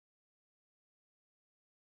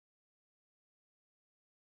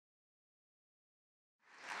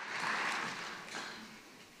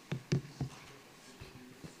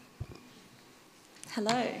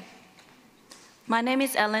Hello. My name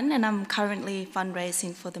is Ellen, and I'm currently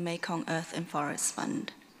fundraising for the Mekong Earth and Forest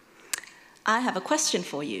Fund. I have a question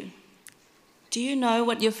for you. Do you know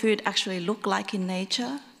what your food actually looks like in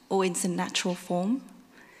nature or in its natural form?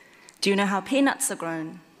 Do you know how peanuts are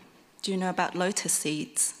grown? Do you know about lotus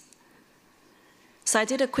seeds? So I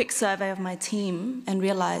did a quick survey of my team and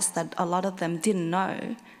realized that a lot of them didn't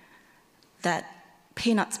know that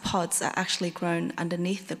peanuts pods are actually grown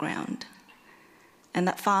underneath the ground, and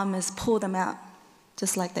that farmers pull them out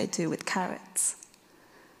just like they do with carrots.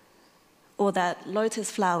 Or that lotus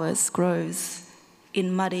flowers grows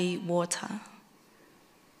in muddy water.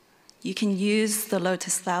 You can use the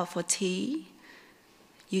lotus flower for tea.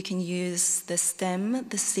 You can use the stem,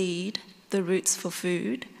 the seed, the roots for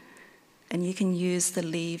food, and you can use the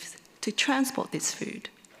leaves to transport this food.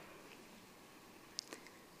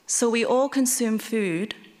 So we all consume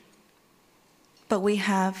food, but we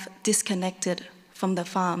have disconnected from the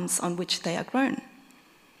farms on which they are grown.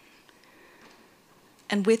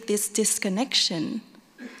 And with this disconnection,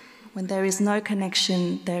 when there is no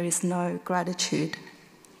connection, there is no gratitude.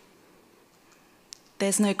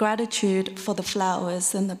 There's no gratitude for the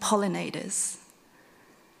flowers and the pollinators.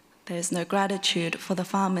 There's no gratitude for the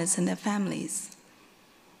farmers and their families.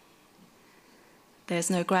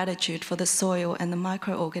 There's no gratitude for the soil and the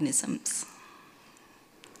microorganisms.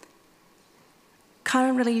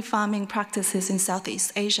 Currently, farming practices in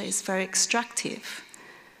Southeast Asia is very extractive.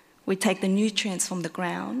 We take the nutrients from the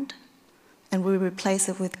ground and we replace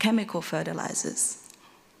it with chemical fertilizers.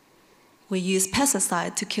 We use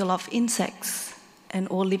pesticide to kill off insects and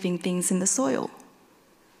all living things in the soil.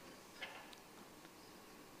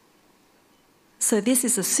 So this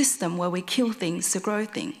is a system where we kill things to grow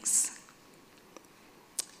things.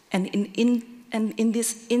 And in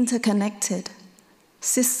this interconnected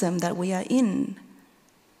system that we are in,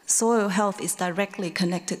 soil health is directly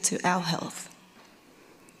connected to our health.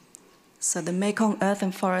 So the Mekong Earth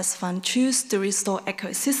and Forest Fund choose to restore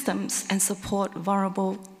ecosystems and support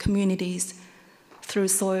vulnerable communities through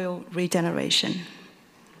soil regeneration.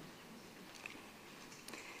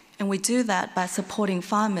 And we do that by supporting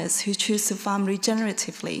farmers who choose to farm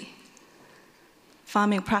regeneratively,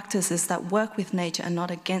 farming practices that work with nature and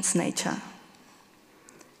not against nature,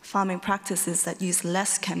 farming practices that use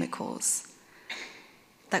less chemicals,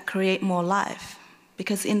 that create more life,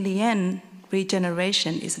 because in the end,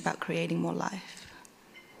 regeneration is about creating more life.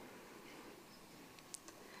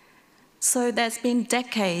 So there's been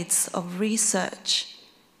decades of research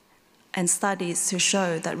and studies to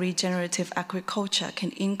show that regenerative agriculture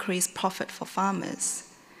can increase profit for farmers,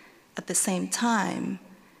 at the same time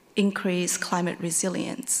increase climate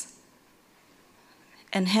resilience,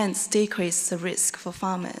 and hence decrease the risk for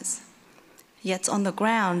farmers. Yet on the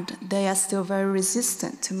ground, they are still very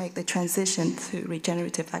resistant to make the transition to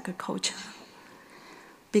regenerative agriculture,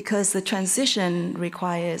 because the transition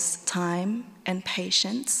requires time and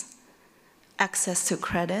patience, access to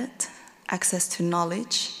credit, access to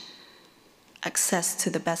knowledge, access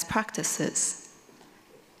to the best practices.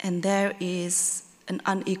 And there is an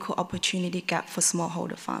unequal opportunity gap for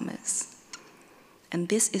smallholder farmers. And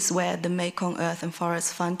this is where the Mekong Earth and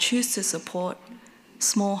Forest Fund choose to support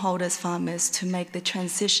smallholders farmers to make the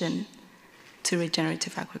transition to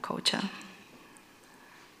regenerative agriculture.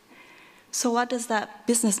 So what does that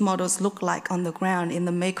business models look like on the ground in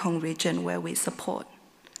the Mekong region where we support?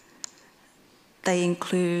 They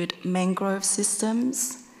include mangrove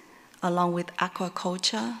systems, along with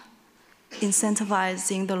aquaculture,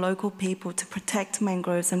 incentivizing the local people to protect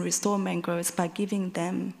mangroves and restore mangroves by giving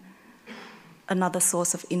them another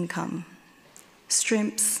source of income.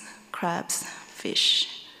 Shrimps, crabs,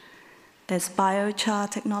 fish. There's biochar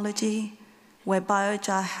technology, where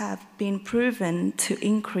biochar have been proven to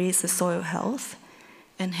increase the soil health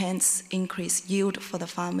and hence increase yield for the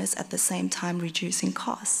farmers, at the same time reducing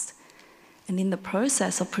cost. And in the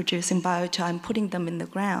process of producing biochar and putting them in the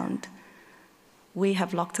ground, we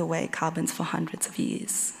have locked away carbons for hundreds of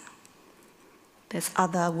years. There's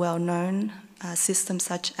other well-known systems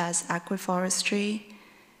such as agroforestry,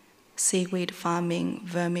 seaweed farming,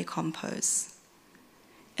 vermicompost.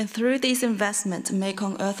 And through these investments,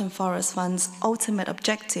 Mekong Earth and Forest Fund's ultimate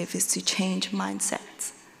objective is to change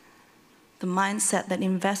mindsets. The mindset that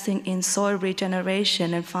investing in soil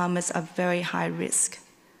regeneration and farmers are very high risk.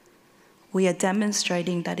 We are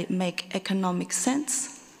demonstrating that it makes economic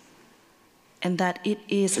sense and that it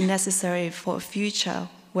is necessary for a future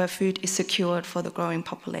where food is secured for the growing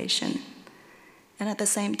population. And at the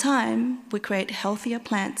same time, we create healthier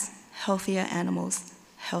plants, healthier animals,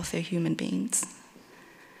 healthier human beings.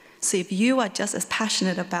 So if you are just as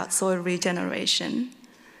passionate about soil regeneration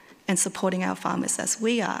and supporting our farmers as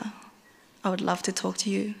we are, I would love to talk to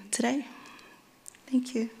you today.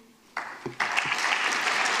 Thank you.